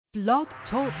Blog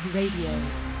Talk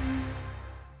Radio.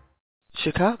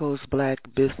 Chicago's Black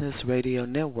Business Radio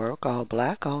Network, all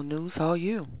black, all news, all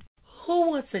you.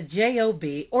 Who wants a job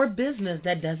or business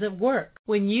that doesn't work?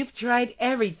 When you've tried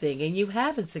everything and you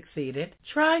haven't succeeded,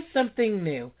 try something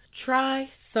new. Try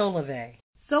Solivay.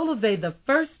 Solivay, the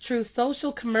first true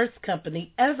social commerce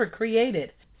company ever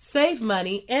created. Save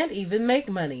money and even make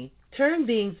money. Turn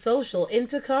being social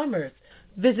into commerce.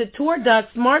 Visit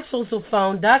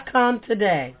tour.smartsocialphone.com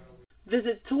today.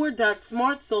 Visit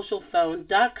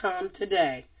tour.smartsocialphone.com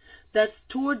today. That's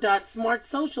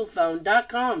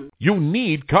tour.smartsocialphone.com. You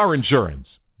need car insurance.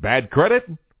 Bad credit?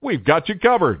 We've got you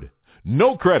covered.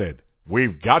 No credit?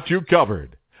 We've got you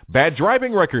covered. Bad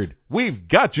driving record? We've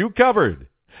got you covered.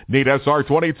 Need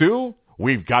SR22?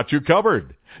 We've got you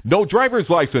covered. No driver's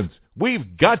license?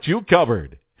 We've got you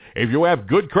covered. If you have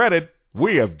good credit,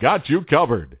 we have got you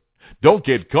covered. Don't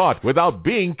get caught without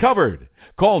being covered.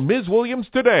 Call Ms. Williams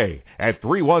today at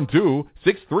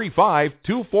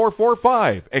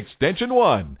 312-635-2445, extension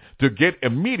 1, to get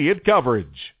immediate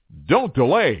coverage. Don't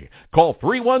delay. Call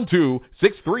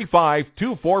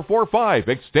 312-635-2445,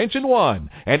 extension 1,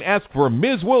 and ask for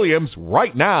Ms. Williams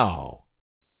right now.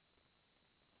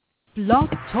 Blog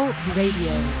Talk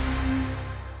Radio.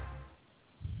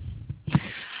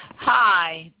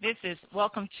 Hi,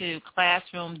 welcome to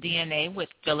Classroom DNA with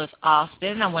Phyllis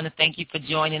Austin. I want to thank you for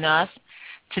joining us.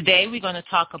 Today we're going to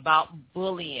talk about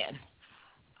bullying.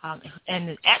 And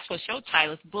the actual show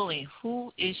title is Bullying.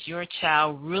 Who is your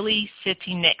child really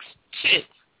sitting next to?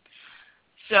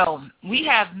 So we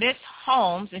have Miss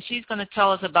Holmes, and she's going to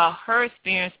tell us about her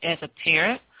experience as a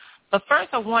parent. But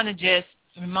first I want to just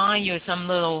remind you of some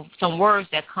words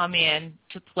that come in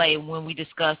to play when we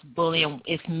discuss bullying,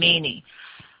 its meaning.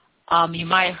 You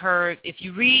might have heard, if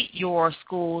you read your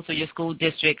schools or your school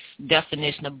district's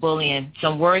definition of bullying,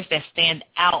 some words that stand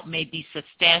out may be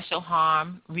substantial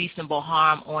harm, reasonable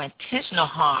harm, or intentional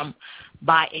harm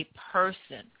by a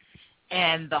person.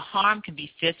 And the harm can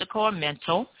be physical or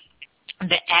mental.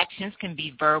 The actions can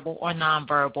be verbal or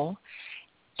nonverbal.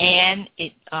 And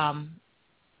the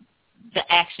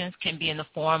actions can be in the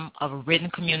form of written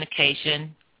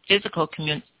communication, physical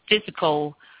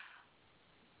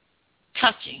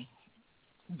touching,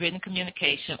 written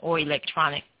communication, or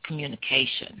electronic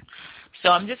communication.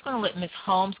 So I'm just going to let Ms.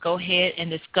 Holmes go ahead and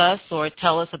discuss or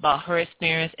tell us about her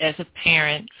experience as a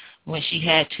parent when she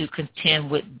had to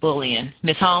contend with bullying.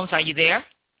 Ms. Holmes, are you there?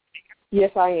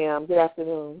 Yes, I am. Good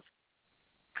afternoon.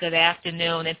 Good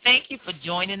afternoon, and thank you for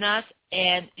joining us.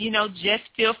 And, just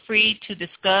feel free to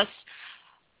discuss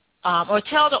or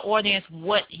tell the audience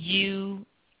what you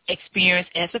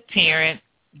experienced as a parent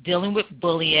dealing with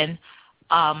bullying.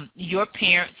 Your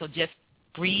parent, so just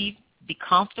breathe, be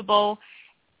comfortable,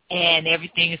 and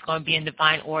everything is going to be in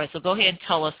divine order. So go ahead and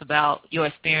tell us about your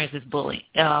experience as bullying,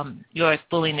 your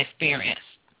bullying experience.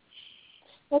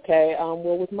 Okay.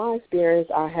 Well, with my experience,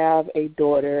 I have a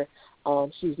daughter.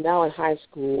 She's now in high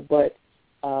school, but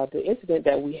the incident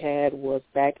that we had was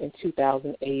back in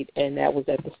 2008, and that was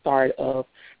at the start of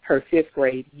her 5th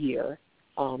grade year.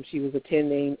 She was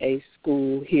attending a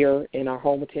school here in our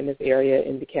home attendance area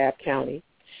in DeKalb County.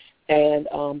 And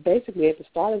basically at the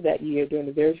start of that year, during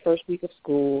the very first week of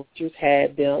school, just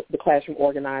had the classroom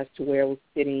organized to where it was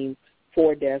sitting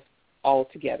 4 desks all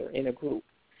together in a group.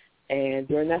 And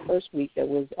during that first week, there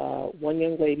was one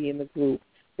young lady in the group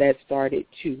that started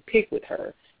to pick with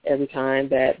her. Every time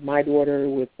that my daughter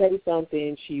would say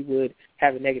something, she would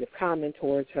have a negative comment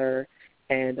towards her,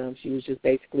 and she was just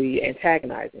basically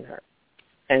antagonizing her.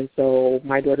 And so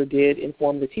my daughter did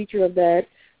inform the teacher of that.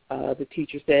 The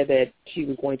teacher said that she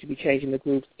was going to be changing the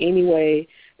groups anyway.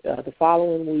 The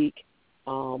following week,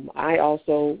 I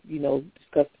also, discussed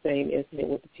the same incident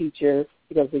with the teacher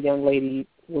because the young lady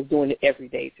was doing it every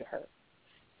day to her.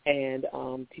 And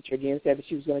the teacher again said that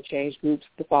she was going to change groups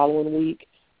the following week.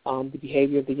 The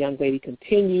behavior of the young lady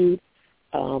continued.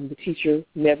 The teacher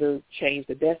never changed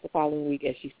the desk the following week,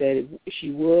 as she said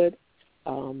she would.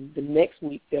 The next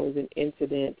week, there was an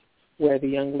incident where the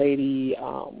young lady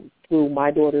threw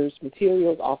my daughter's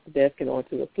materials off the desk and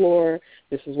onto the floor.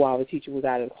 This was while the teacher was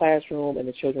out of the classroom and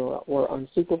the children were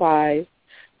unsupervised.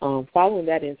 Following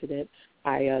that incident,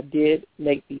 I did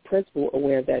make the principal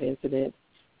aware of that incident,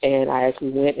 and I actually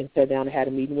went and sat down and had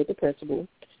a meeting with the principal.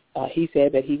 He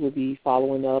said that he would be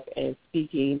following up and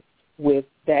speaking with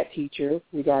that teacher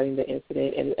regarding the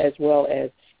incident, and as well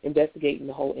as investigating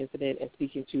the whole incident and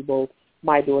speaking to both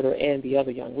my daughter and the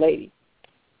other young lady.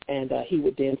 And he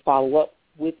would then follow up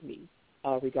with me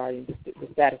regarding the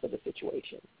status of the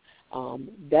situation.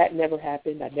 That never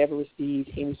happened. I never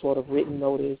received any sort of written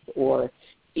notice or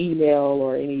email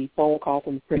or any phone call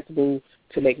from the principal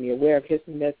to make me aware of his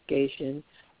investigation.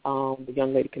 The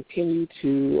young lady continued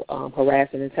to harass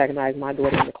and antagonize my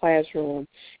daughter in the classroom,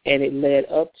 and it led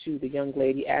up to the young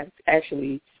lady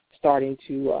actually starting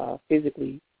to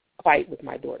physically fight with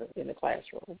my daughter in the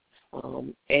classroom.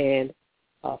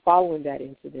 Following that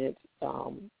incident,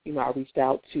 I reached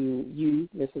out to you,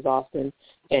 Mrs. Austin,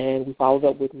 and we followed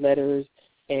up with letters.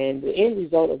 And the end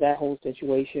result of that whole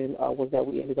situation was that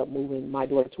we ended up moving my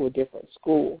daughter to a different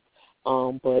school.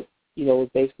 But, it was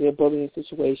basically a bullying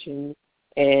situation,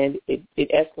 and it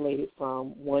escalated from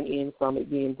one end, from it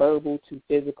being verbal to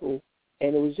physical,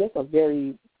 and it was just a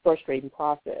very frustrating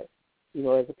process.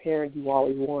 As a parent, you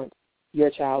always want your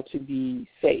child to be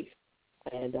safe,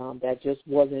 and that just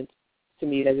wasn't, to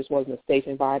me, that just wasn't a safe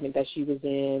environment that she was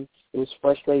in. It was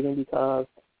frustrating because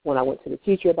when I went to the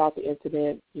teacher about the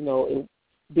incident, it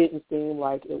didn't seem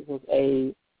like it was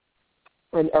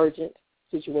an urgent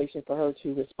situation for her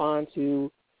to respond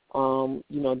to,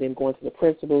 then going to the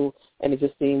principal, and it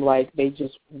just seemed like they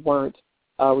just weren't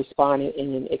responding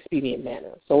in an expedient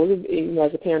manner. So, as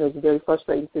a parent, it was a very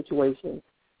frustrating situation,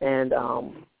 and,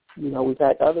 we've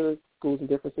had other schools in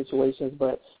different situations,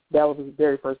 but that was the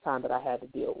very first time that I had to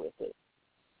deal with it.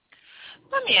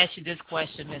 Let me ask you this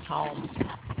question, Ms. Holmes.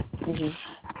 Mm-hmm.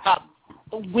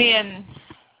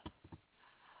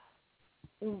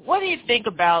 What do you think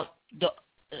about the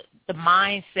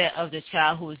mindset of the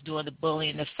child who was doing the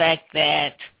bullying, the fact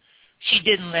that she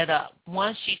didn't let up?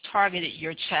 Once she targeted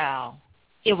your child,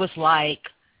 it was like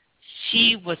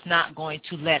she was not going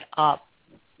to let up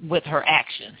with her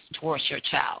actions towards your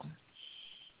child.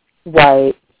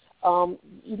 Right.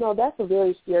 That's a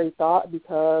very scary thought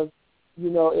because,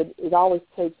 it always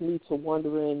takes me to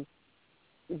wondering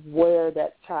where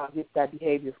that child gets that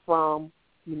behavior from,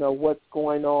 what's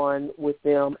going on with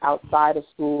them outside of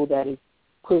school that is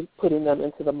putting them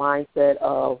into the mindset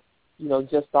of,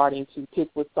 just starting to pick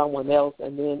with someone else,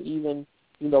 and then even,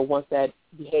 once that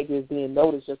behavior is being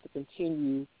noticed, just to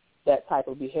continue that type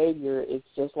of behavior. It's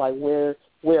just like, where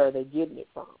are they getting it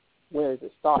from? Where is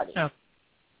it starting?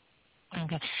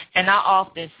 Okay. And I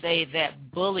often say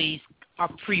that bullies are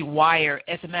pre-wired.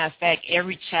 As a matter of fact,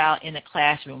 every child in a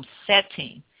classroom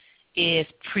setting is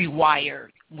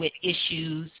pre-wired with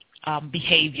issues,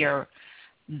 behavior.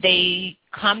 They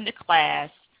come to class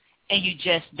and you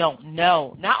just don't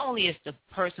know. Not only is the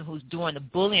person who's doing the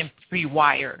bullying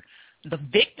pre-wired, the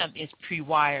victim is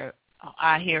pre-wired.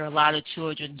 I hear a lot of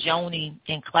children joning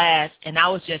in class, and I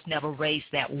was just never raised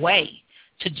that way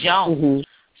to joan. Mm-hmm.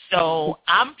 So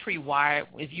I'm pre-wired.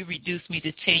 If you reduce me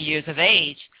to 10 years of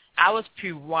age, I was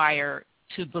pre-wired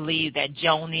to believe that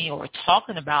joning or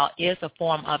talking about is a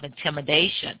form of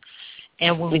intimidation.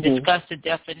 And when we discuss the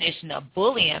definition of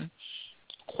bullying,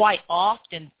 quite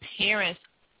often parents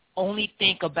only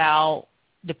think about,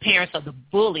 the parents of the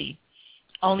bully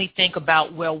only think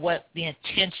about, what the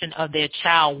intention of their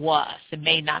child was. It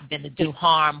may not have been to do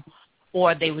harm,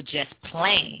 or they were just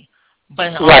playing. But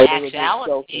in all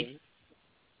actuality,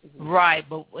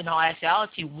 but in all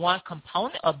actuality, one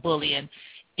component of bullying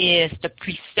is the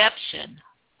perception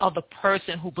of the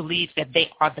person who believes that they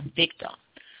are the victim.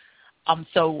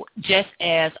 So just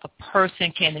as a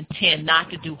person can intend not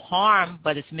to do harm,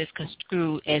 but it's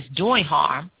misconstrued as doing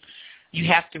harm, you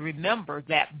have to remember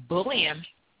that bullying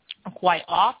quite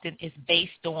often is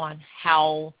based on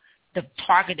how the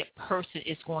targeted person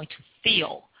is going to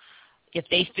feel. If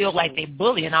they feel like they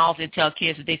bully, and I often tell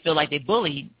kids if they feel like they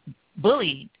bullied,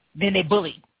 then they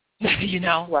bullied.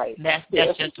 Right.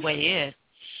 That's just the way it is.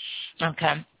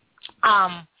 Okay.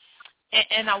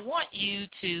 And I want you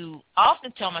to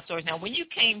often tell my stories. Now, when you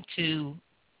came to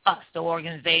us, the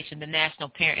organization, the National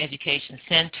Parent Education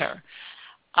Center,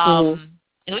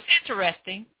 it was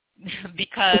interesting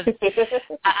because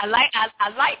I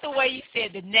like the way you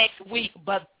said the next week,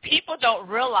 but people don't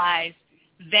realize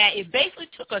that it basically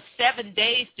took us 7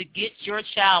 days to get your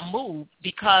child moved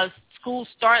because school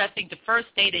started, I think the first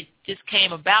day that just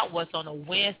came about was on a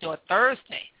Wednesday or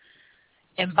Thursday.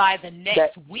 And by the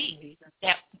next week,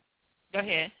 go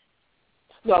ahead.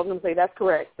 No, I was going to say that's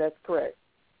correct. That's correct.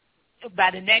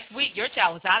 By the next week, your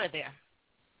child was out of there.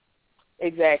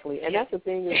 Exactly. And that's the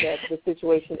thing is that the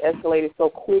situation escalated so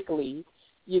quickly.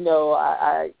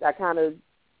 I kind of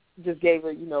just gave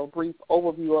a, brief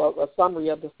overview of a summary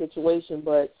of the situation.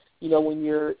 But, when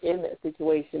you're in that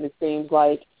situation, it seems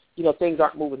like, things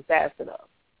aren't moving fast enough.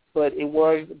 But it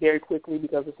was very quickly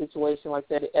because the situation, like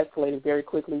I said, it escalated very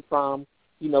quickly from,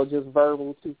 just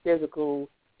verbal to physical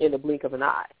in the blink of an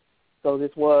eye. So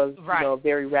this was, a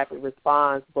very rapid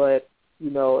response, but,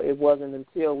 it wasn't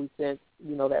until we sent,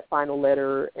 that final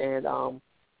letter and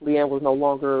Leanne was no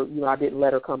longer, I didn't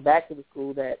let her come back to the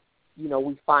school that,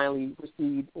 we finally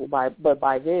received, but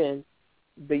by then,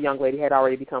 the young lady had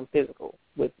already become physical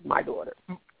with my daughter.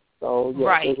 So, yes,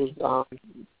 right.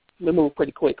 It moved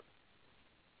pretty quick.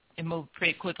 It moved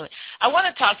pretty quickly. I want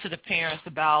to tell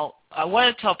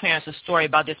parents a story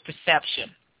about this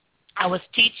perception. I was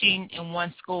teaching in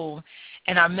one school,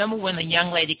 and I remember when a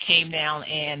young lady came down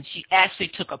and she actually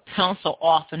took a pencil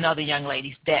off another young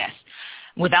lady's desk.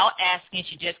 Without asking,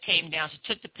 she just came down. She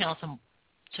took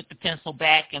the pencil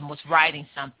back and was writing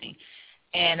something.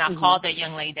 And I called that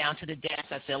young lady down to the desk.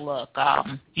 I said, look,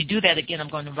 if you do that again, I'm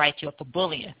going to write you up for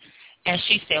bullying. And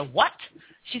she said, what?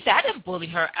 She said, I didn't bully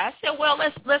her. I said, well,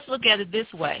 let's look at it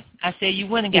this way. I said, you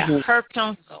went and got her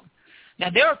pencil. Now,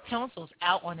 there are pencils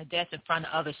out on the desk in front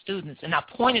of other students, and I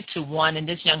pointed to one, and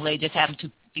this young lady just happened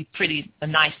to be a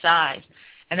nice size.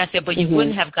 And I said, but you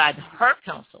wouldn't have gotten her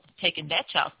pencil, taken that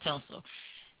child's pencil.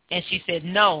 And she said,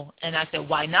 no. And I said,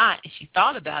 why not? And she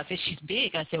thought about it. I said, she's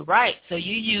big. I said, right. So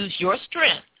you use your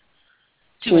strength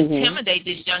to intimidate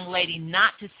this young lady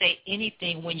not to say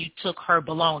anything when you took her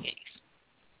belongings.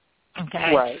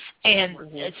 Okay? Right. And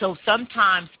so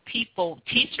sometimes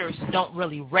teachers don't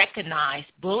really recognize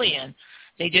bullying.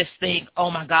 They just think, oh,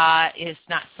 my God, it's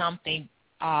not something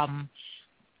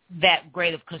that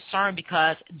great of concern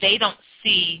because they don't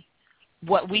see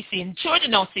what we see, and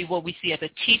children don't see what we see as a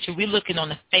teacher. We're looking on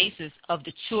the faces of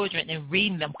the children and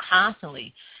reading them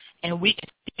constantly, and we can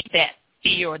see that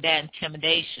fear or that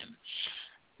intimidation.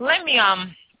 I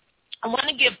want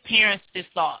to give parents this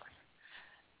thought.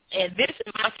 And this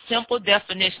is my simple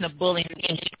definition of bullying.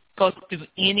 And you can go through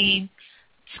any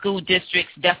school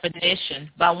district's definition,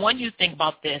 but I want you to think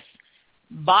about this.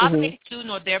 Bothering a student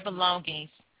or their belongings,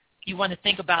 you want to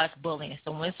think about as bullying.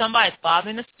 So when somebody's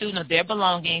bothering a student or their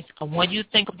belongings, I want you to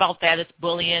think about that as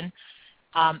bullying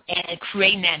and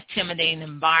creating that intimidating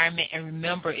environment. And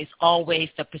remember, it's always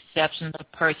the perception of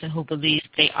the person who believes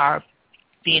they are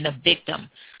being a victim.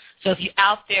 So if you're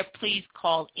out there, please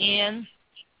call in.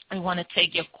 We want to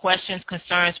take your questions,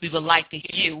 concerns. We would like to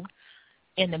hear you.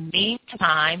 In the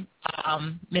meantime,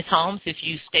 Ms. Holmes, if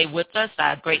you stay with us,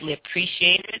 I greatly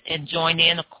appreciate it. And join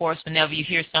in, of course, whenever you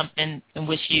hear something in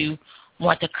which you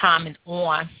want to comment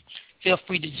on, feel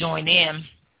free to join in.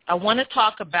 I want to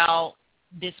talk about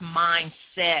this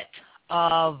mindset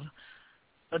of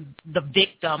the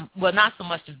victim. Well, not so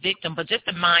much the victim, but just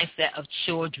the mindset of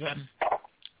children.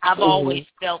 I've always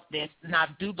felt this, and I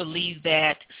do believe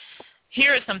that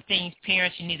here are some things,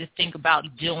 parents, you need to think about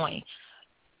doing,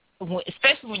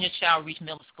 especially when your child reaches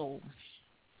middle school.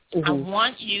 I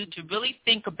want you to really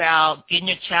think about getting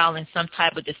your child in some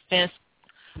type of defense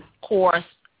course,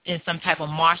 in some type of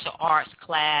martial arts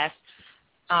class,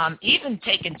 even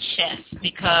taking chess,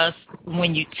 because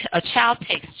when a child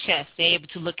takes chess, they're able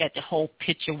to look at the whole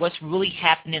picture, what's really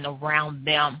happening around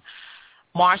them.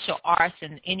 Martial arts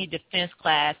and any defense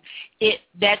class,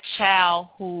 that child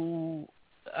who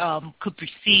could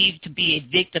perceive to be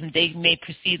a victim, they may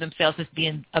perceive themselves as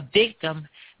being a victim,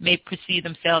 may perceive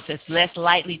themselves as less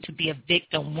likely to be a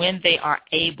victim when they are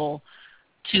able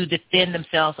to defend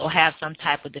themselves or have some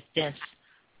type of defense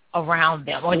around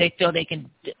them, or they feel they can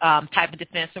type of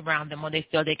defense around them, or they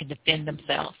feel they can defend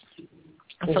themselves.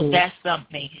 So that's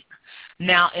something.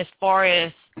 Now, as far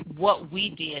as what we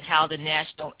did, how the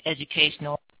National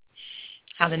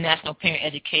Parent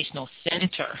Educational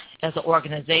Center as an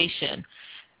organization,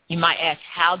 you might ask,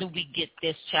 how do we get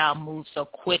this child moved so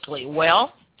quickly?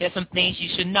 Well, there's some things you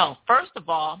should know. First of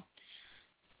all,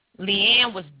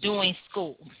 Leanne was doing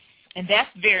school, and that's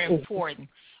very important.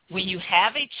 When you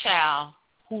have a child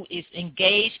who is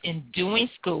engaged in doing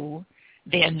school,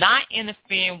 they are not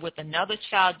interfering with another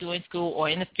child doing school or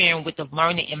interfering with the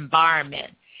learning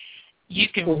environment, you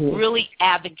can really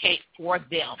advocate for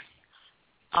them.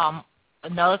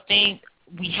 Another thing,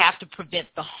 we have to prevent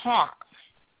the harm.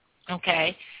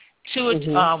 Okay?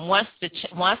 Once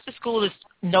the school is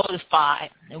notified,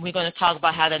 and we're going to talk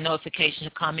about how the notification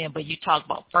will come in, but you talk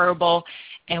about verbal,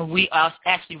 and we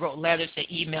actually wrote letters and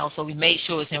emails, so we made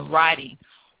sure it's in writing.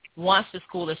 Once the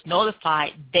school is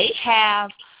notified, they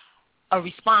have a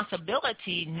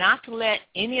responsibility not to let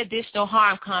any additional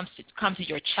harm come to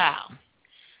your child.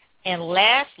 And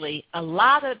lastly, a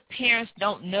lot of parents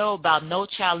don't know about No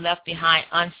Child Left Behind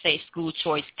Unsafe School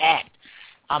Choice Act.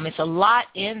 It's a lot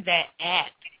in that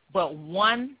act, but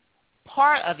one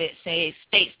part of it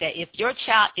states that if your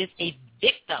child is a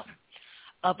victim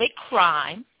of a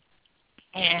crime,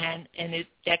 and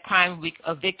that crime will be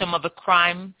a victim of a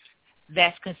crime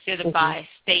that's considered by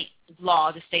state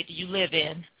law, the state that you live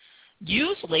in,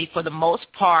 usually, for the most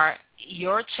part,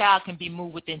 your child can be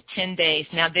moved within 10 days.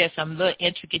 Now, there's some little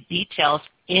intricate details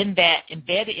in that,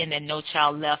 embedded in that No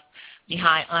Child Left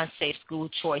behind Unsafe School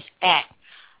Choice Act.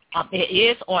 It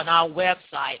is on our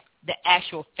website, the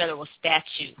actual federal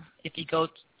statute. If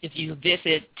you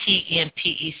visit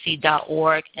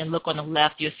tnpec.org and look on the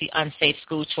left, you'll see Unsafe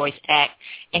School Choice Act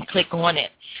and click on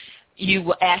it. You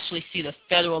will actually see the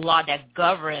federal law that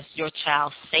governs your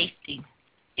child's safety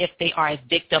if they are a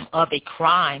victim of a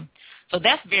crime. So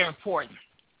that's very important.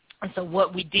 And so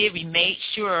what we did, we made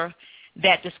sure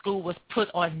that the school was put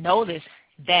on notice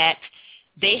that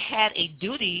they had a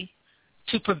duty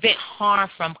to prevent harm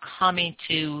from coming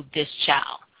to this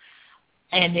child.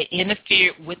 And they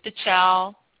interfered with the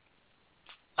child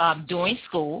during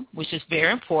school, which is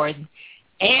very important.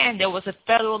 And there was a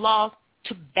federal law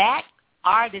to back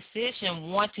our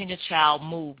decision wanting the child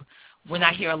moved. When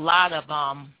I hear a lot of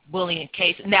bullying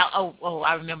cases. Now,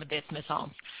 I remember this, Ms.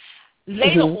 Holmes.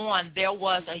 Later on, there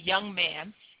was a young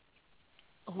man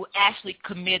who actually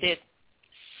committed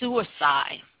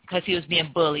suicide because he was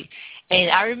being bullied. And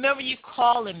I remember you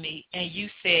calling me and you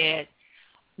said,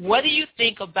 what do you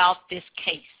think about this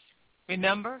case?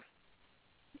 Remember?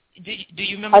 Do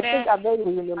you remember that? I think I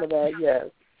vaguely remember that, yes.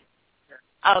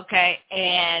 Okay,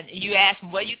 and you asked me,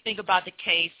 what do you think about the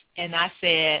case? And I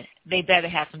said, they better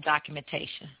have some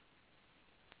documentation.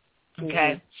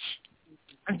 Okay?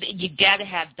 You got to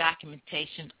have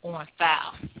documentation on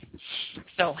file.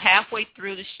 So halfway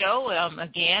through the show,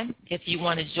 again, if you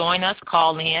want to join us,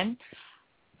 call in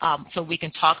so we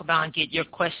can talk about and get your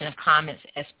question and comments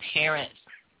as parents.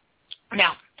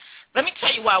 Now, let me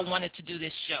tell you why I wanted to do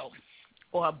this show,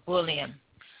 or bullying.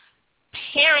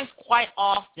 Parents quite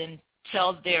often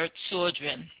tell their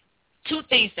children two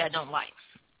things that I don't like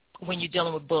when you're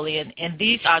dealing with bullying, and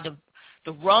these are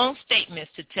the wrong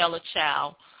statements to tell a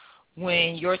child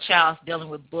when your child's dealing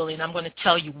with bullying. I'm going to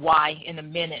tell you why in a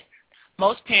minute.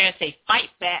 Most parents say, fight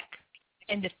back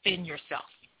and defend yourself.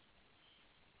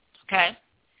 Okay?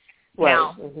 Right.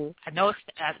 Now, I know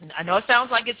it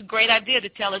sounds like it's a great idea to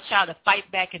tell a child to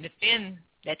fight back and defend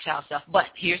that child's self, but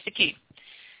here's the key.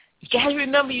 You got to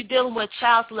remember you're dealing with a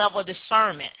child's level of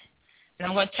discernment. And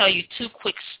I'm going to tell you two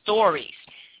quick stories.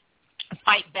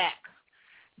 Fight back.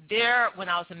 There, when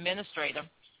I was administrator,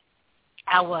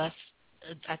 I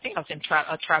think I was in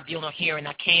a tribunal hearing.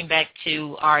 I came back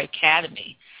to our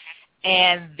academy,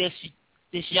 and this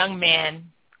young man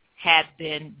had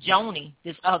been joning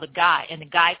this other guy, and the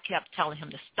guy kept telling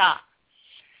him to stop.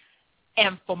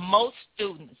 And for most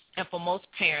students and for most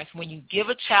parents, when you give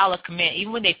a child a command,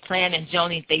 even when they plan and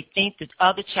joning, they think the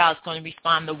other child is going to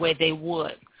respond the way they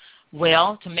would.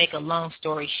 Well, to make a long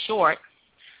story short,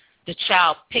 the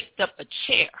child picked up a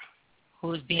chair who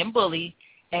was being bullied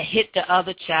and hit the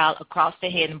other child across the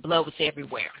head, and blood was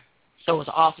everywhere. So it was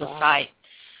an awful sight.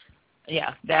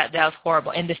 Yeah, that was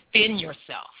horrible. And defend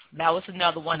yourself. That was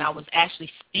another one. I was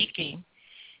actually speaking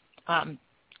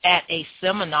at a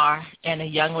seminar, and a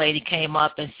young lady came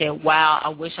up and said, wow, I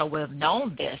wish I would have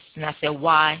known this. And I said,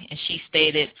 why? And she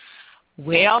stated,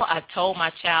 well, I told my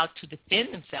child to defend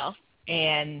himself,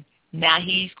 and now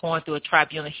he's going through a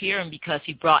tribunal hearing because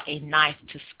he brought a knife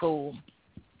to school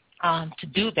to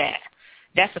do that.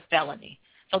 That's a felony.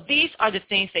 So these are the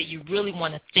things that you really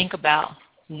want to think about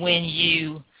when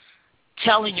you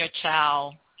telling your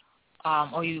child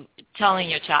or you telling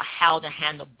your child how to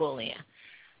handle bullying.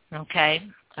 Okay?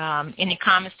 Any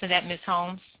comments to that, Ms.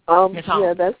 Holmes? Ms.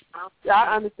 Holmes? Yeah,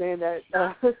 I understand that.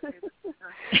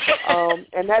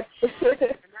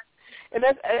 And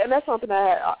that's something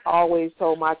I always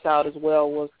told my child as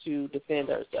well, was to defend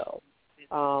herself.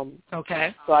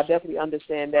 Okay. So I definitely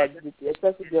understand that,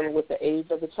 especially dealing with the age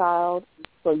of the child.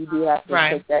 So you do have to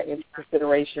take that into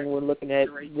consideration when looking at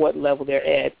what level they're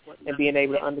at and being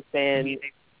able to understand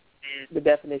the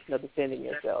definition of defending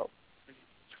yourself.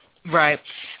 Right,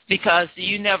 because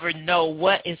you never know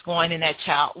what's going on in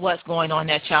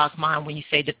that child's mind when you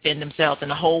say defend themselves,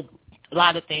 and a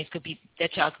lot of things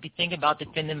that child could be thinking about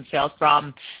defending themselves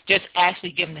from just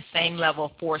actually giving the same level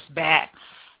of force back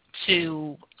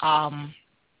to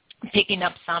picking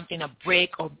up something, a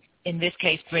brick, or in this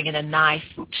case, bringing a knife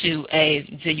to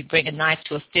you bring a knife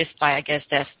to a fist fight. I guess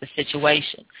that's the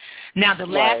situation. Now, the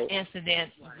last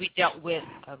incident we dealt with,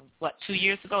 2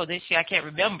 years ago, this year, I can't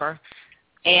remember,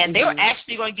 and they were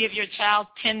actually going to give your child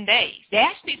 10 days. They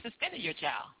actually suspended your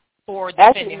child for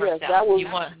defending herself. That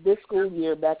was this school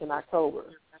year back in October.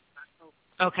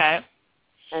 Okay.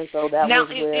 And so that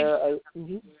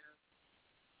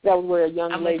was where a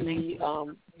young lady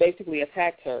basically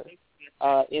attacked her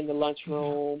in the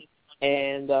lunchroom,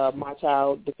 and my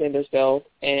child defended herself,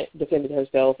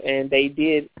 and they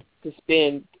did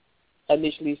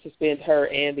initially suspend her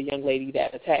and the young lady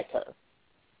that attacked her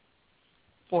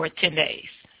for 10 days.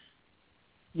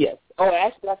 Yes. Oh,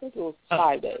 actually, I think it was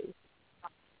 5 days.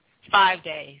 5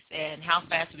 days. And how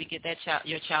fast do we get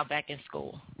your child back in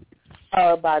school?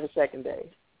 By the second day.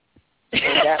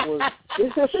 And that was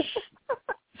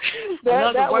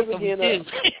that was again.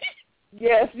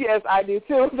 Yes, I do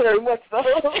too, very much so.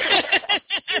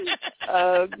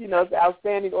 It's an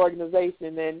outstanding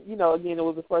organization, and again, it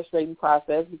was a frustrating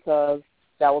process because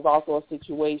that was also a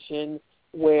situation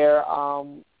where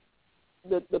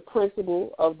the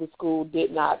principal of the school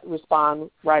did not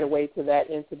respond right away to that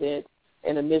incident,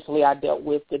 and initially I dealt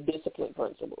with the discipline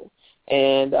principal.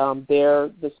 And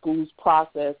the school's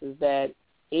process is that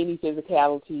any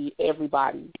physicality,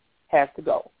 everybody has to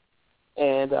go.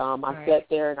 And I sat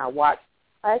there and I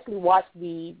actually watched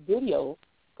the video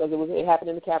because it happened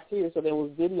in the cafeteria, so there was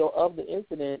video of the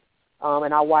incident,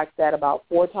 and I watched that about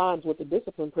 4 times with the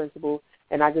discipline principal,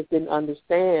 and I just didn't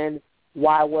understand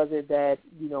why was it that,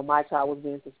 my child was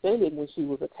being suspended when she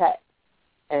was attacked.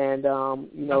 And,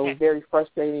 very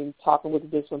frustrating talking with the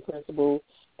discipline principal,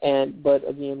 but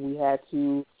again, we had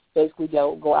to basically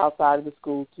go outside of the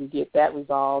school to get that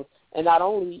resolved, and not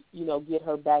only, get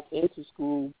her back into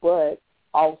school, but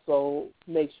also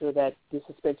make sure that the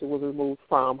suspension was removed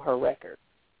from her record.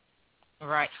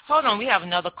 Right. Hold on. We have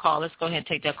another call. Let's go ahead and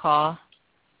take that call.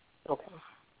 Okay.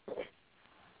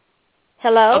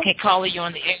 Hello? Okay, caller, you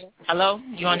on the air. Hello?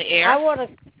 You on the air? I want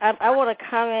to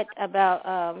comment about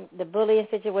the bullying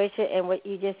situation and what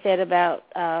you just said about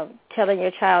telling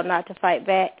your child not to fight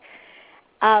back.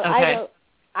 Okay.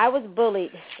 I was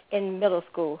bullied in middle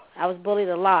school. I was bullied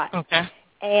a lot. Okay.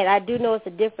 And I do know it's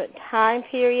a different time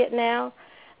period now,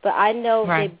 but I know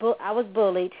right. I was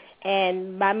bullied,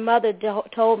 and my mother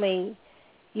told me,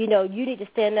 you need to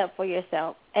stand up for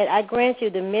yourself. And I grant you,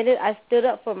 the minute I stood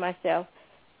up for myself,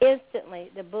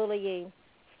 instantly the bullying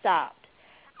stopped.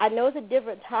 I know it's a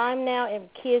different time now, and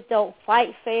kids don't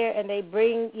fight fair, and they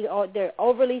bring, they're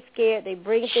overly scared. They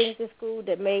bring things to school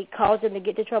that may cause them to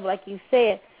get into trouble, like you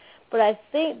said. But I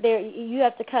think you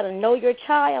have to kind of know your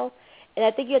child, and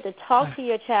I think you have to talk to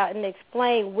your child and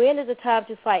explain when is the time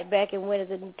to fight back and when is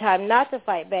the time not to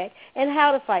fight back and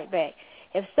how to fight back.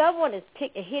 If someone is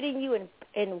hitting you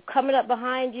and coming up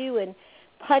behind you and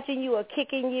punching you or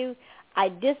kicking you, I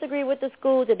disagree with the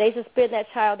schools that they suspend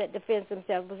that child that defends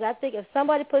themselves, because I think if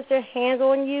somebody puts their hands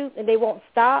on you and they won't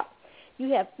stop,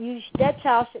 that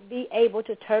child should be able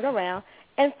to turn around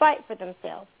and fight for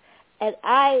themselves. And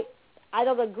I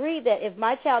don't agree that if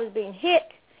my child is being hit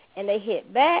and they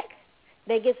hit back,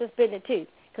 they get suspended too,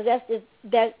 because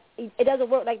it doesn't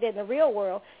work like that in the real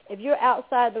world. If you're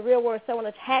outside the real world, someone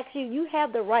attacks you, you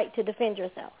have the right to defend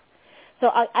yourself. So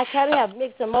I kind of have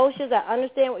mixed emotions. I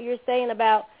understand what you're saying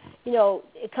about,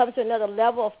 it comes to another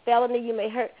level of felony, you may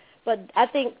hurt, but I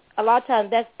think a lot of times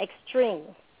that's extreme.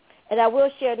 And I will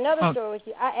share another story with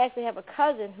you. I actually have a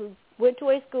cousin who went to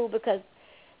a school because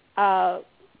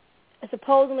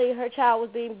supposedly her child was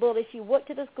being bullied. She went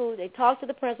to the school. They talked to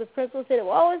the principal. The principal said,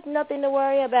 well, it's nothing to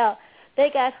worry about. They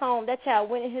got home. That child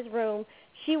went in his room.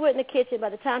 She went in the kitchen.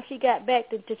 By the time she got back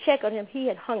to check on him, he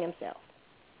had hung himself.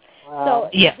 Wow.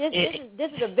 So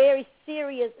this is a very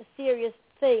serious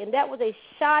thing, and that was a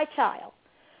shy child.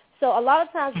 So a lot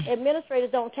of times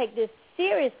administrators don't take this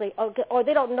seriously, or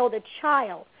they don't know the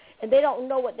child, and they don't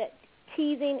know what that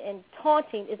teasing and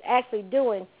taunting is actually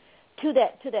doing to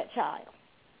that child.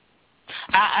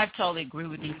 I totally agree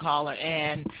with you, caller,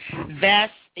 and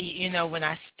that's when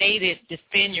I stated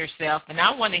defend yourself, and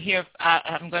I want to hear.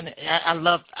 I'm gonna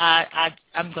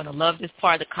love this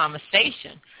part of the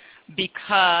conversation,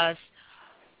 because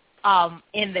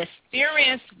in the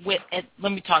experience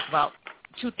let me talk about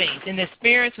 2 things. In the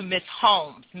experience with Ms.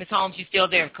 Holmes, you still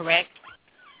there, correct?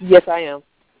 Yes, I am.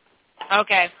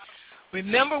 Okay.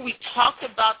 Remember, we talked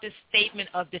about this statement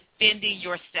of defending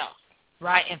yourself,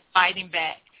 right, and fighting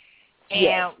back. And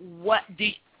yes.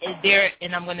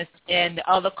 And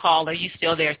the other caller, you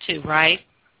still there too, right?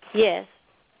 Yes.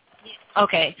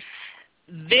 Okay.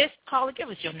 This caller, give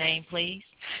us your name, please.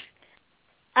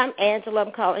 I'm Angela.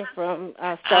 I'm calling from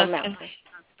Stone Mountain.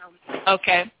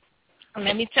 Okay.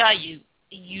 Let me tell you,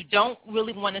 you don't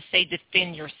really want to say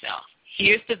defend yourself.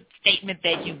 Here's the statement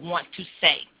that you want to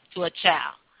say to a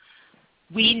child.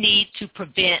 We need to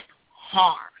prevent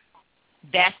harm.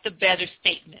 That's the better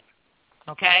statement,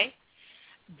 okay?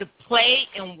 The play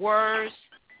in words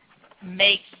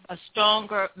makes a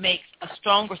stronger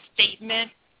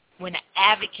statement when an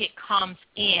advocate comes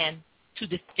in to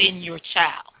defend your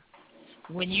child.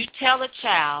 When you tell a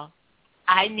child,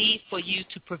 I need for you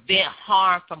to prevent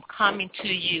harm from coming to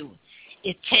you,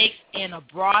 it takes in a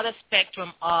broader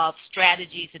spectrum of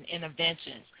strategies and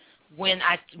interventions. When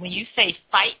you say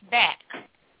fight back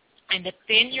and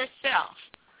defend yourself,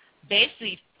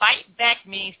 basically fight back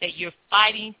means that you're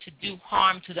fighting to do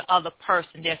harm to the other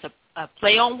person. There's a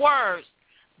play on words,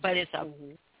 but it's a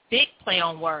big play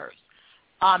on words.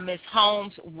 Ms.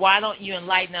 Holmes, why don't you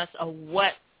enlighten us of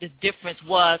what the difference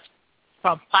was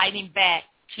from fighting back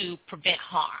to prevent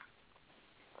harm?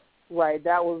 Right.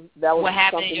 That was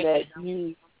something that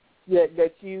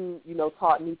you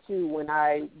taught me too when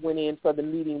I went in for the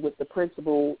meeting with the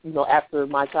principal, after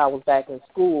my child was back in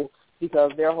school,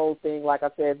 because their whole thing, like I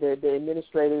said, the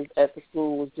administrators at the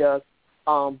school was just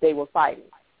they were fighting.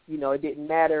 It didn't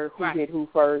matter who hit who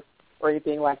first or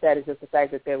anything like that. It's just the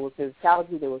fact that there was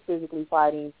physicality, they were physically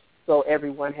fighting, so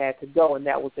everyone had to go, and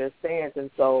that was their stance.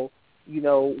 And so,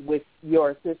 with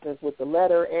your assistance with the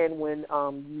letter and when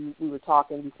we were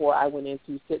talking before I went in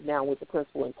to sit down with the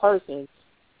principal in person,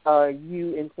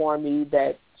 you informed me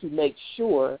that to make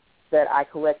sure that I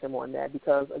correct them on that,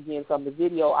 because, again, from the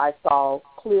video I saw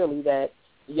clearly that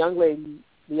the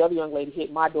other young lady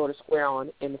hit my daughter square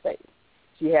on in the face.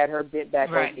 She had her bent back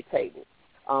over the table.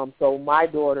 So my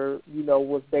daughter,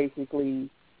 was basically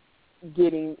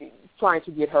trying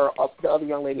to get her up, the other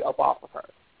young lady up off of her.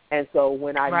 And so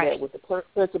when I met with the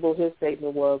principal, his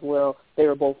statement was, well, they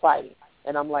were both fighting.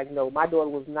 And I'm like, no, my daughter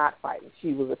was not fighting.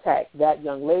 She was attacked. That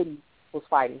young lady was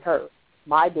fighting her.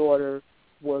 My daughter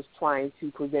was trying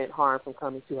to prevent harm from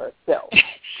coming to herself.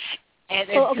 And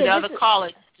to the other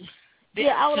caller.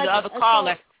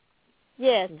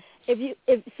 Yes.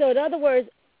 So in other words,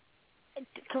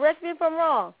 correct me if I'm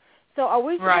wrong. So are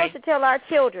we supposed to tell our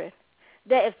children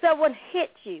that if someone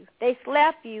hits you, they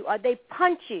slap you, or they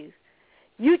punch you,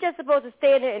 you just supposed to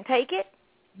stand there and take it?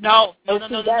 No. Are you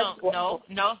supposed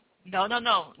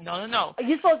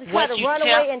to try to run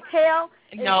away and tell?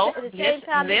 No. At the same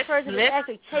time, this person is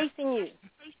actually chasing you.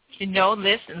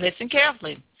 Listen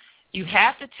carefully. You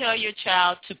have to tell your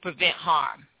child to prevent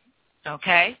harm.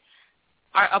 Okay?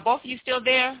 Are both of you still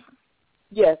there?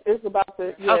 Yes, it's about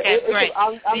the. Yeah, okay, great.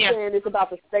 I'm saying it's about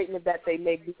the statement that they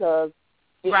make, because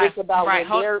it's about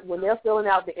when they're filling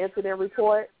out the incident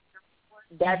report.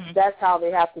 That's how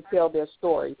they have to tell their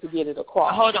story to get it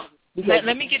across. Hold on.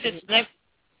 Let me get this.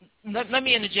 Let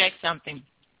me interject something.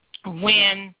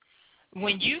 When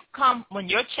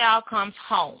your child comes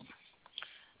home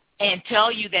and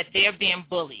tell you that they're being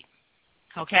bullied,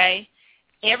 okay,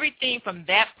 everything from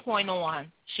that point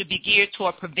on should be geared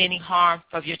toward preventing harm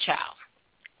of your child.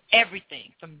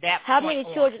 Everything from that How point on. How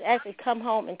many children actually come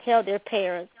home and tell their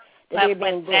parents that they're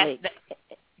being bullied?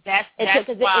 That's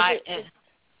why.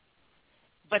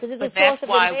 Because it's a source of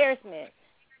embarrassment.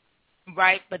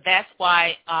 Right, but that's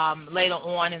why later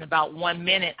on in about 1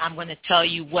 minute, I'm going to tell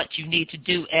you what you need to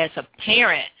do as a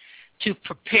parent to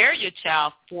prepare your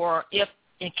child for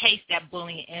in case that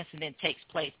bullying incident takes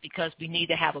place, because we need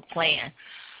to have a plan.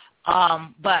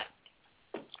 But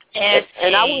as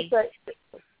I would say,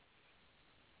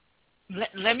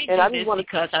 let me do this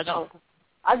because I don't.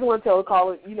 I just want to tell a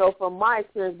caller, from my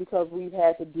experience, because we've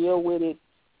had to deal with it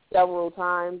several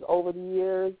times over the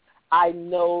years, I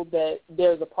know that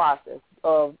there's a process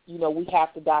of, we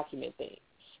have to document things.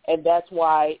 And that's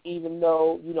why, even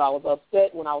though, I was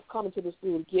upset when I was coming to the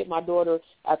school to get my daughter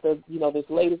after, this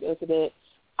latest incident,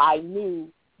 I knew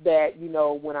that,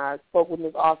 when I spoke with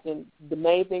Ms. Austin, the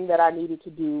main thing that I needed to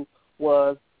do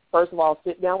was, first of all,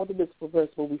 sit down with the discipline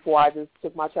principal before I just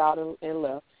took my child and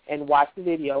left, and watch the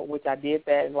video, which I did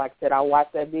that. And like I said, I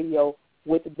watched that video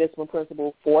with the discipline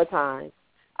principal 4 times.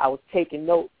 I was taking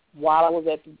notes while I was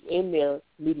in there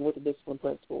meeting with the discipline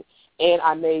principal. And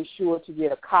I made sure to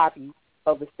get a copy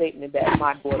of the statement that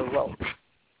my daughter wrote.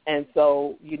 And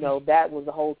so, that was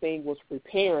the whole thing, was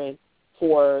preparing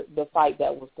for the fight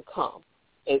that was to come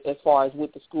as far as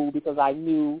with the school, because I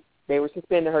knew they were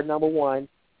suspending her, number one.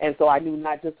 And so I knew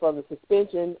not just from the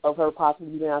suspension of her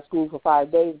possibly being out of school for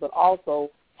 5 days, but also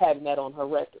having that on her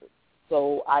record.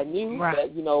 So I knew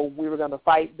that, we were going to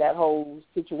fight that whole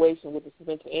situation with the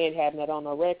suspension and having that on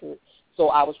her record. So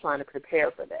I was trying to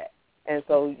prepare for that. And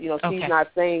so, she's not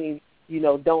saying,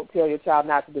 don't tell your child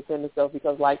not to defend themselves,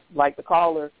 because like the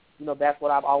caller, that's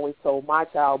what I've always told my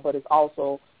child. But it's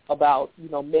also about,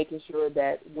 making sure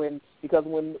that when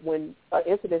an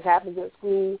incident happens at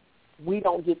school, we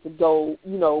don't get to go,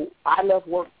 I left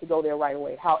work to go there right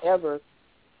away. However,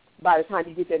 by the time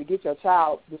you get there to get your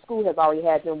child, the school has already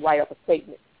had them write up a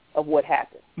statement of what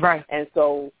happened. Right. And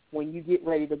so when you get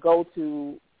ready to go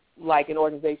to, like, an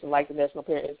organization like the National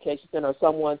Parent Education Center, or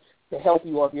someone to help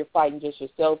you, or if you're fighting just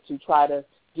yourself to try to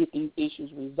get these issues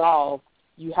resolved,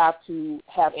 you have to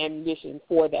have ammunition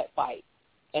for that fight.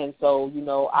 And so,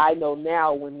 I know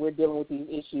now when we're dealing with these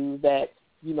issues that,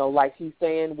 like she's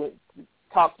saying,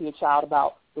 talk to your child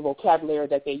about the vocabulary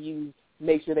that they use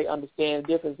make sure they understand the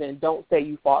difference, and don't say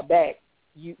you fought back.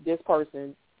 This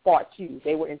person fought you.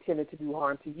 They were intended to do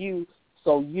harm to you,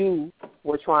 so you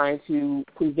were trying to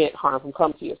prevent harm from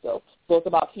coming to yourself. So it's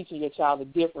about teaching your child the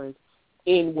difference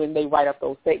in when they write up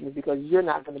those statements, because you're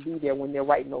not going to be there when they're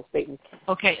writing those statements.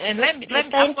 Okay, and let me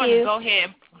I'm going to go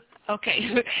ahead.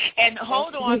 Okay, and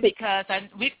hold on, because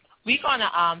we're going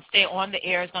to stay on the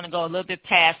air. It's going to go a little bit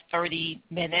past 30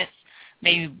 minutes,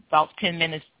 maybe about 10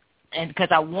 minutes, and because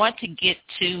I want to get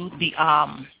to the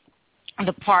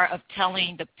part of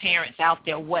telling the parents out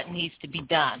there what needs to be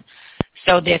done.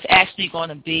 So there's actually going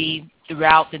to be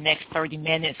throughout the next 30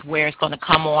 minutes where it's going to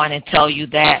come on and tell you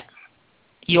that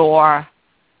the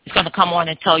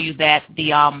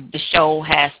show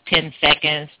has 10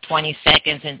 seconds, 20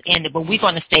 seconds, and ended, but we're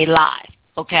going to stay live,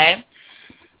 okay?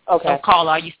 Okay. So,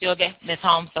 caller, are you still there, Ms.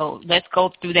 Holmes? So let's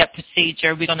go through that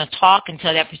procedure. We're going to talk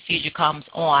until that procedure comes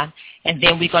on, and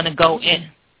then we're going to go in.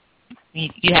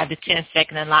 You have the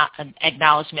 10-second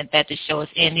acknowledgement that the show is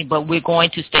ending, but we're going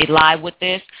to stay live with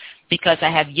this because I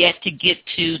have yet to get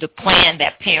to the plan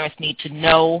that parents need to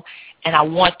know, and I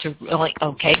want to really,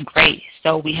 okay, great.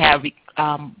 So we have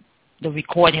the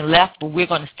recording left, but we're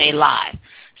going to stay live.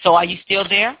 So are you still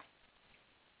there?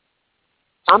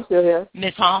 I'm still here.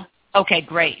 Ms. Holmes? Okay,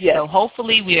 great. Yes. So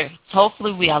hopefully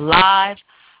we are live,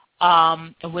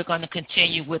 and we're going to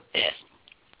continue with this.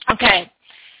 Okay,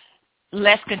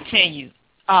 let's continue.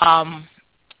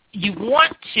 You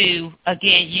want to,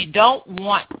 again, you don't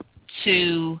want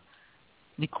to,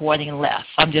 recording left.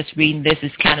 I'm just reading this.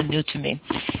 It's kind of new to me.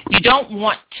 You don't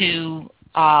want to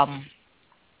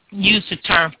use the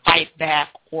term fight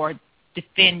back or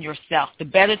defend yourself. The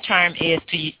better term is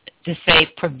to say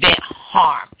prevent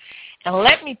harm. And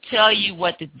let me tell you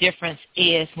what the difference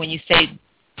is when you say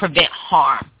prevent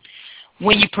harm.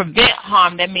 When you prevent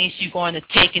harm, that means you're going to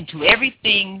take into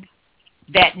everything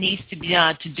that needs to be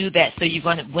done to do that. So you're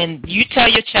going to, when you tell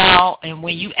your child and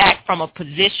when you act from a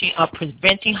position of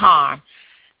preventing harm,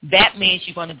 that means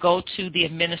you're going to go to the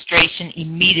administration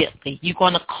immediately. You're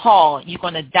going to call. You're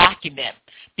going to document,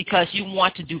 because you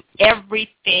want to do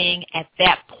everything at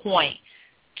that point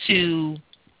to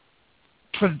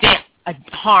prevent a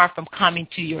harm from coming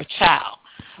to your child.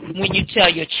 When you tell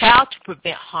your child to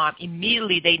prevent harm,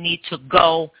 immediately they need to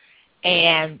go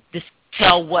and just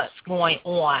tell what's going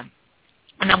on.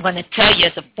 And I'm going to tell you,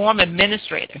 as a former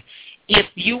administrator, if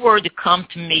you were to come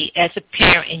to me as a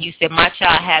parent and you said, my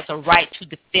child has a right to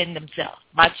defend themselves,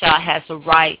 my child has a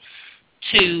right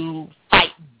to fight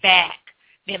back,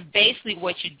 then basically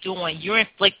what you're doing, you're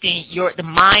inflicting, the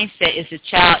mindset is the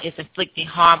child is inflicting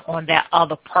harm on that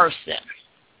other person.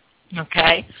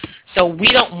 Okay? So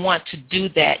we don't want to do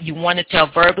that. You want to tell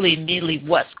verbally immediately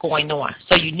what's going on.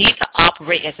 So you need to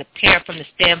operate as a parent from the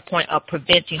standpoint of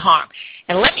preventing harm.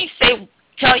 And let me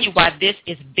tell you why this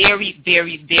is very,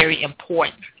 very, very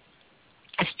important,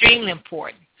 extremely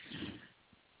important.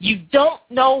 You don't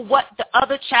know what the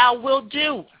other child will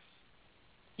do.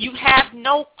 You have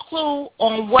no clue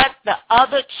on what the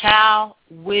other child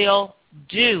will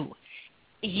do.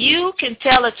 You can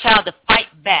tell a child to fight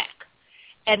back,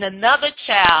 and another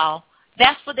child,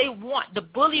 that's what they want. The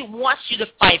bully wants you to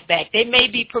fight back. They may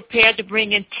be prepared to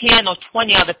bring in 10 or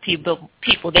 20 other people.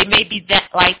 They may be that,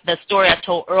 like the story I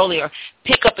told earlier,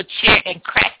 pick up a chair and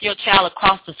crack your child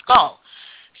across the skull.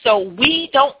 So we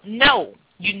don't know.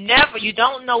 You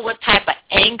don't know what type of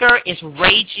anger is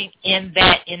raging in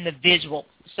that individual.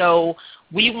 So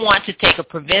we want to take a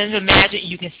preventative measure.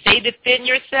 You can say defend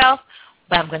yourself,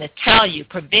 but I'm going to tell you,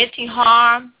 preventing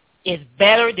harm is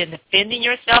better than defending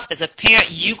yourself. As a parent,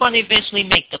 you're going to eventually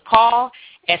make the call.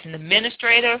 As an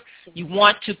administrator, you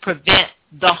want to prevent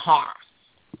the harm.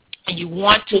 And you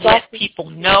want to let people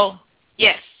know.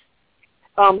 Yes.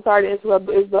 Sorry to interrupt,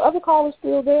 but is the other caller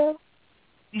still there?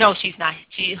 No, she's not.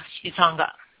 She's hung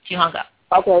up. She hung up.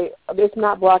 Okay. It's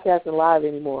not broadcasting live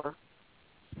anymore.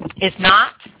 It's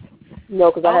not? No,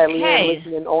 because I had Leanne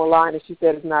listening online, and she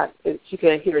said it's not. She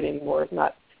can't hear it anymore. It's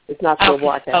not still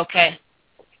broadcasting. Okay.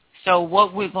 So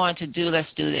what we're going to do, let's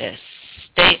do this.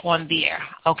 Stay on the air.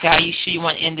 Okay, are you sure you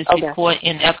want to end this record?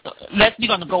 We're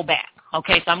going to go back.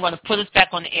 Okay, so I'm going to put us back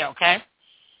on the air, okay?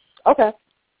 Okay.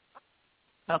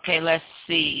 Okay, let's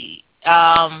see.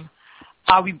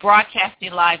 Are we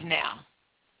broadcasting live now?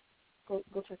 Go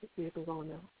check it, see if it's on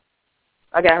now.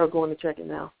 I got her going to check it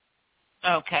now.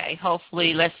 Okay,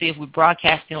 hopefully, let's see if we're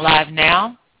broadcasting live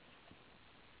now.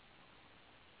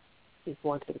 She's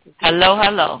going to the computer.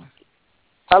 Hello.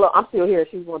 Hello, I'm still here.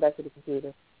 She's going back to the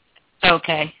computer.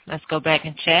 Okay, let's go back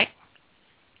and check.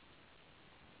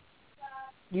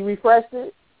 You refreshed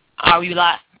it? Are we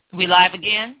live? We live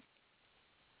again?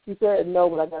 She said no,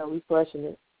 but I got to refreshing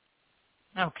it.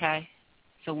 Okay.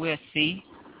 So we'll see.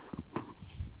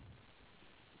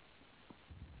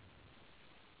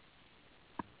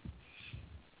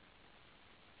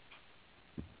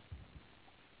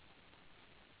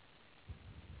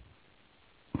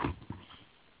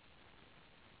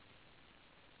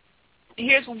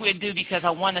 Here's what we'll do, because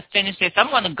I want to finish this. I'm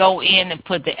going to go in and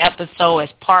put the episode as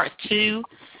part 2,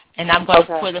 and I'm going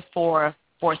to put it for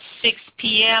 6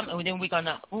 p.m. and then we're going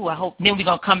to then we're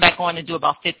going to come back on and do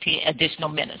about 15 additional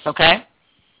minutes. Okay.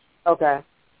 Okay.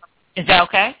 Is that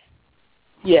okay?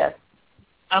 Yes.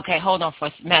 Okay. Hold on for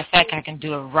a matter of fact. I can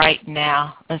do it right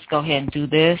now. Let's go ahead and do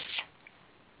this.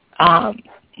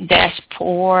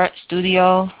 Dashboard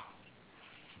Studio.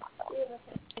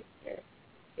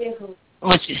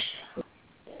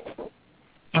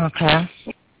 Okay.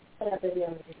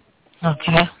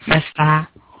 Okay, that's fine.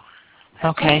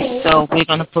 Okay, so we're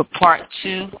going to put part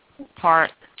 2,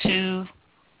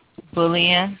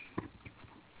 Boolean.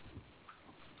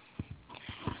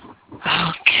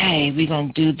 Okay, we're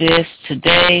going to do this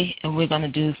today, and we're going to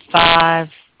do 5.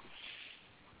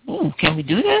 Ooh, can we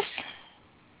do this?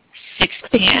 6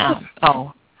 p.m.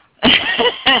 Oh.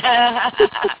 I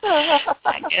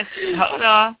guess, hold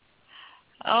on.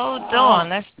 Hold on,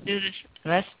 let's do this.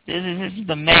 This is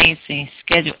the main scene.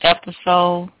 Schedule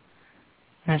episode.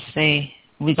 Let's see.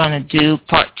 We're going to do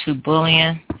part 2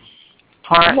 Boolean.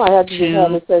 Part 2. You might have to just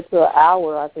have it set to an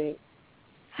hour, I think.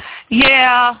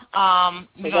 Yeah.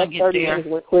 We're going to get 30 there.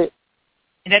 Minutes went quick.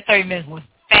 That 30 minutes was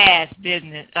fast,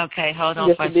 didn't it? Okay, hold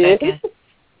on for a second.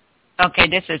 Okay,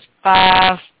 this is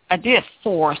 5. I did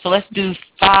 4, so let's do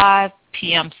 5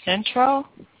 p.m. Central.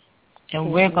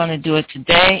 And we're going to do it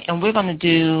today, and we're going to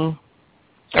do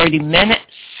 30 minutes.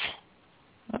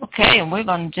 Okay, and we're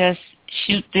going to just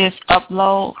shoot this,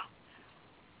 upload.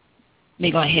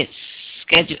 We're going to hit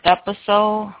schedule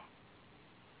episode.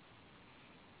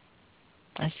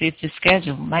 Let's see if it's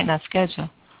scheduled. Might not schedule.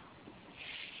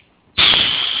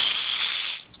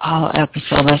 Oh,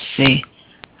 episode, let's see.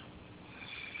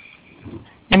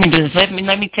 Let me do this. Let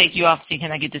me take you off. See,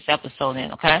 can I get this episode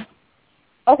in, okay?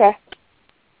 Okay.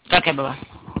 Okay, bye-bye.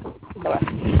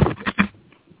 Bye-bye.